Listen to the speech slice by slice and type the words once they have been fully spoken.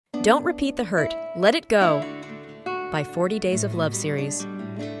Don't repeat the hurt. Let it go. By 40 Days of Love series.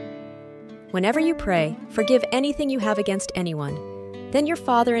 Whenever you pray, forgive anything you have against anyone. Then your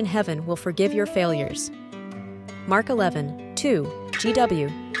Father in heaven will forgive your failures. Mark 11:2, GW.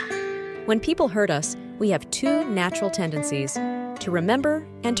 When people hurt us, we have two natural tendencies, to remember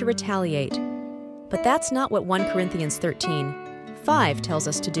and to retaliate. But that's not what 1 Corinthians 13:5 tells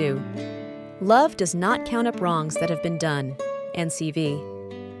us to do. Love does not count up wrongs that have been done. NCV.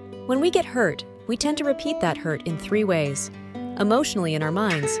 When we get hurt, we tend to repeat that hurt in three ways: emotionally in our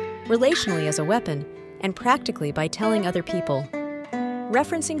minds, relationally as a weapon, and practically by telling other people.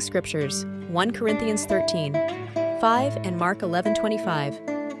 Referencing scriptures 1 Corinthians 13:5 and Mark 11:25,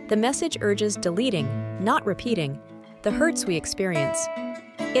 the message urges deleting, not repeating, the hurts we experience.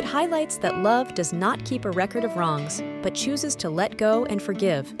 It highlights that love does not keep a record of wrongs, but chooses to let go and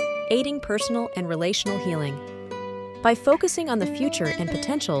forgive, aiding personal and relational healing. By focusing on the future and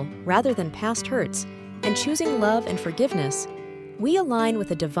potential rather than past hurts, and choosing love and forgiveness, we align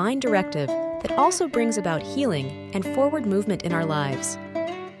with a divine directive that also brings about healing and forward movement in our lives.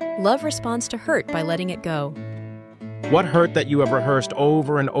 Love responds to hurt by letting it go. What hurt that you have rehearsed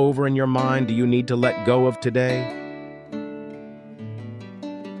over and over in your mind do you need to let go of today?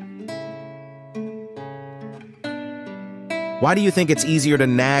 Why do you think it's easier to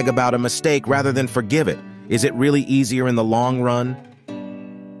nag about a mistake rather than forgive it? Is it really easier in the long run?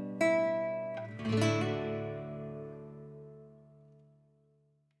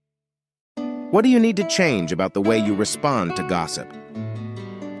 What do you need to change about the way you respond to gossip?